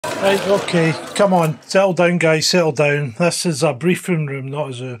Right, okay, come on, settle down, guys, settle down. This is a briefing room, not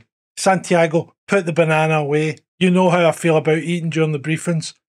a zoo. Santiago, put the banana away. You know how I feel about eating during the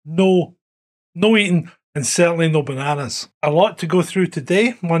briefings. No eating, and certainly no bananas. A lot to go through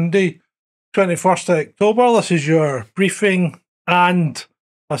today, Monday, 21st of October. This is your briefing and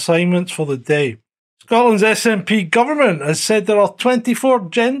assignments for the day. Scotland's SNP government has said there are 24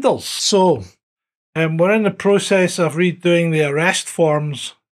 genders. So, we're in the process of redoing the arrest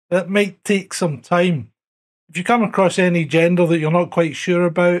forms. That might take some time. If you come across any gender that you're not quite sure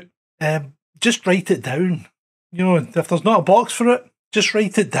about, just write it down. You know, if there's not a box for it, just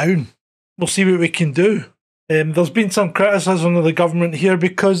write it down. We'll see what we can do. There's been some criticism of the government here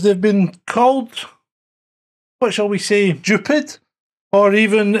because they've been called, what shall we say, stupid, or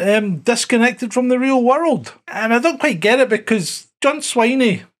even disconnected from the real world. And I don't quite get it because John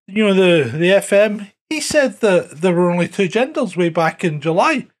Swiney, you know, the FM, he said that there were only two genders way back in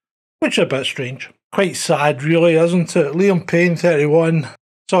July, which is a bit strange. Quite sad, really, isn't it? Liam Payne, 31.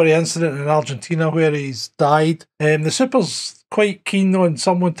 Sorry, incident in Argentina where he's died. The Super's quite keen on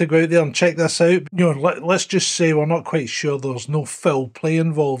someone to go out there and check this out. You know, let's just say we're not quite sure. There's no foul play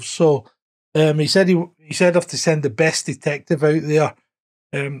involved. So he said have to send the best detective out there.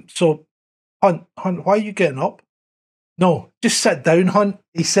 So Hunt, why are you getting up? No, just sit down, Hunt.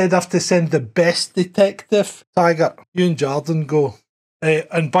 He said have to send the best detective. Taggart, you and Jordan go.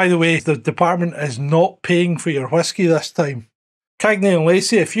 And by the way, the department is not paying for your whiskey this time. Cagney and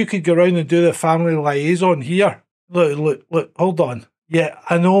Lacey, if you could go around and do the family liaison here. Look, hold on. Yeah,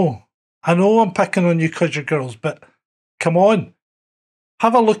 I know I'm picking on you because you're girls, but come on.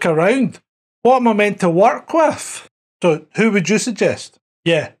 Have a look around. What am I meant to work with? So, who would you suggest?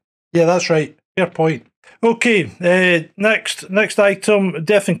 Yeah, that's right. Fair point. Okay, next item,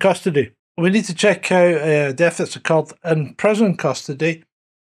 death in custody. We need to check out death that's occurred in prison custody.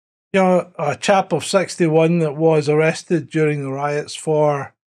 You know, a chap of 61 that was arrested during the riots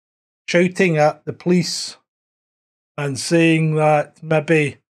for shouting at the police and saying that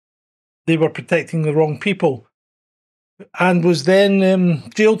maybe they were protecting the wrong people, and was then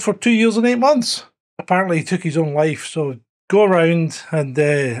jailed for 2 years and 8 months. Apparently he took his own life, so go around and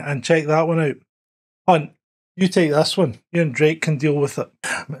check that one out. Hunt, you take this one. You and Drake can deal with it.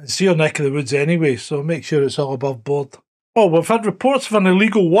 It's your neck of the woods anyway, so make sure it's all above board. Oh, we've had reports of an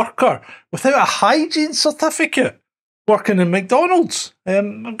illegal worker without a hygiene certificate working in McDonald's.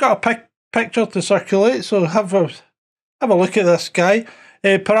 I've got a picture to circulate, so have a look at this guy.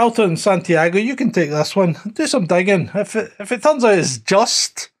 Peralta and Santiago, you can take this one. Do some digging. If it turns out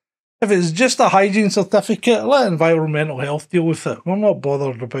if it's just a hygiene certificate, let environmental health deal with it. We're not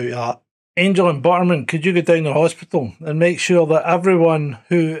bothered about that. Angel and Butterman, could you go down to the hospital and make sure that everyone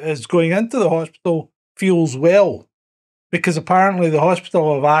who is going into the hospital feels well? Because apparently the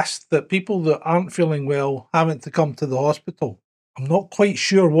hospital have asked that people that aren't feeling well haven't to come to the hospital. I'm not quite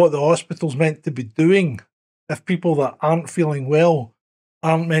sure what the hospital's meant to be doing if people that aren't feeling well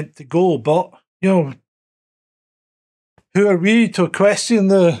aren't meant to go. But, you know, who are we to question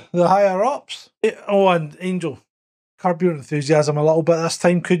the higher-ups? Oh, and Angel, curb your enthusiasm a little bit this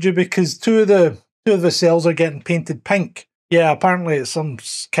time, could you? Because two of the cells are getting painted pink. Yeah, apparently it's some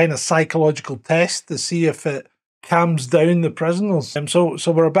kind of psychological test to see if it calms down the prisoners. So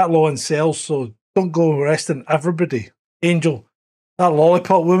we're a bit low on cells, so don't go arresting everybody. Angel, that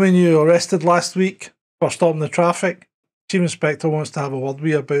lollipop woman you arrested last week for stopping the traffic, Chief Inspector wants to have a word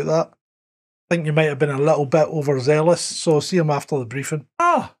with you about that. I think you might have been a little bit overzealous, so see him after the briefing.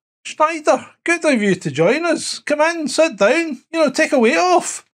 Ah, Schneider, good of you to join us. Come in, sit down, take a weight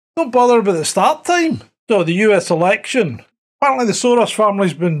off. Don't bother about the start time. So the US election. Apparently the Soros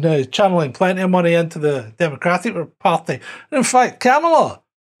family's been channeling plenty of money into the Democratic Party. And in fact, Kamala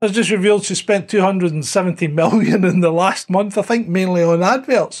has just revealed she spent $270 million in the last month, I think mainly on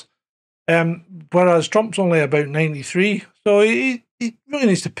adverts. Whereas Trump's only about 93. So he really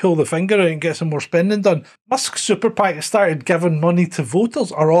needs to pull the finger out and get some more spending done. Musk's super PAC has started giving money to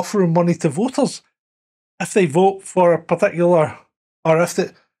voters, or offering money to voters, if they vote for a particular, or if they...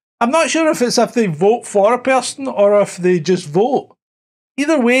 I'm not sure if it's if they vote for a person or if they just vote.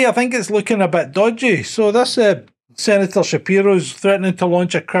 Either way, I think it's looking a bit dodgy. So this Senator Shapiro's threatening to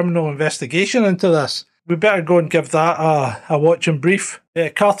launch a criminal investigation into this. We better go and give that a watch and brief.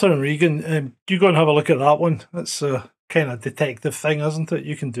 Carter and Regan, you go and have a look at that one. That's a kind of detective thing, isn't it?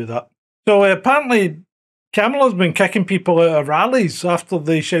 You can do that. So apparently Kamala's been kicking people out of rallies after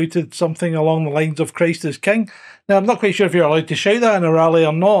they shouted something along the lines of Christ is King. Now, I'm not quite sure if you're allowed to shout that in a rally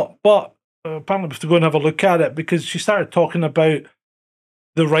or not, but apparently we have to go and have a look at it, because she started talking about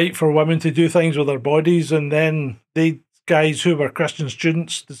the right for women to do things with their bodies, and then they guys who were Christian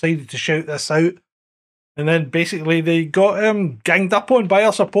students decided to shout this out. And then basically they got ganged up on by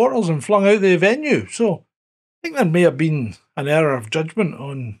our supporters and flung out the venue. So I think there may have been an error of judgment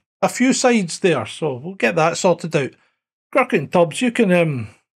on a few sides there. So we'll get that sorted out. Crockett and Tubbs, you can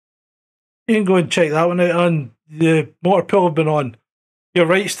go and check that one out. And the motor pool have been on. Your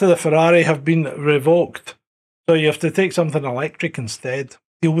rights to the Ferrari have been revoked. So you have to take something electric instead.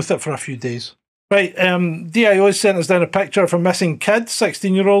 Deal with it for a few days. Right, DIO sent us down a picture of a missing kid,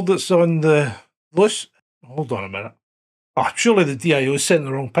 16-year-old that's on the loose. Hold on a minute. Oh, surely the DIO sent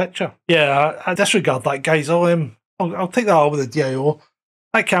the wrong picture. Yeah, I disregard that, guys. I'll take that out with the DIO.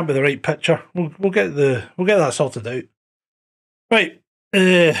 That can't be the right picture. We'll get that sorted out. Right,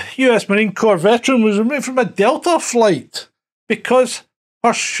 US Marine Corps veteran was removed from a Delta flight because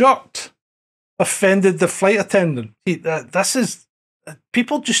her shirt offended the flight attendant.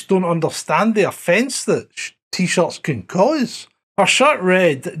 People just don't understand the offence that t-shirts can cause. Her shirt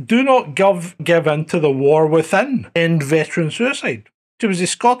read, "Do not give in to the war within. End veteran suicide." She was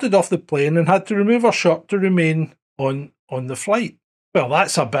escorted off the plane and had to remove her shirt to remain on the flight. Well,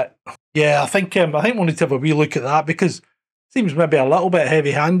 that's a bit... Yeah, I think we'll need to have a wee look at that because it seems maybe a little bit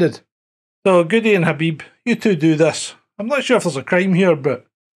heavy-handed. So, Goody and Habib, you two do this. I'm not sure if there's a crime here, but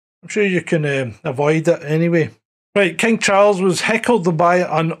I'm sure you can avoid it anyway. Right, King Charles was heckled by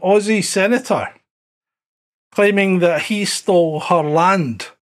an Aussie senator, claiming that he stole her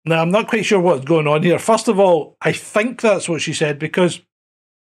land. Now, I'm not quite sure what's going on here. First of all, I think that's what she said, because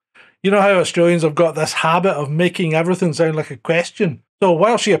you know how Australians have got this habit of making everything sound like a question. So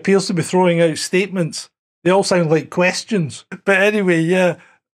while she appears to be throwing out statements, they all sound like questions. But anyway, yeah,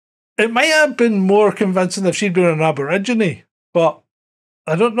 it might have been more convincing if she'd been an Aborigine, but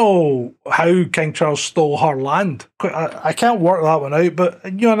I don't know how King Charles stole her land. I can't work that one out, but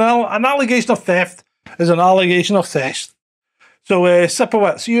you know, an allegation of theft is an allegation of theft. So,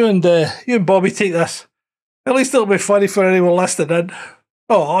 Sipowitz, you and Bobby take this. At least it'll be funny for anyone listening in.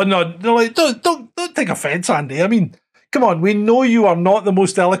 Oh no, like, don't take offence, Andy. I mean, come on, we know you are not the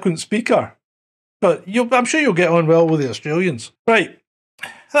most eloquent speaker, but I'm sure you'll get on well with the Australians. Right,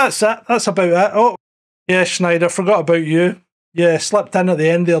 that's it. That's about it. Oh, yeah, Schneider, forgot about you. Yeah, slipped in at the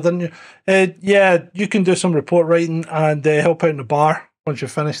end there, didn't you? Yeah, you can do some report writing and help out in the bar once you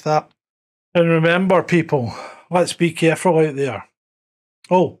finish that. And remember, people, let's be careful out there.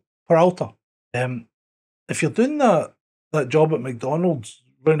 Oh, Peralta, if you're doing that job at McDonald's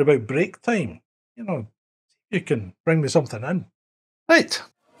round about break time, you know, you can bring me something in. Right,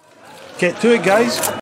 get to it, guys.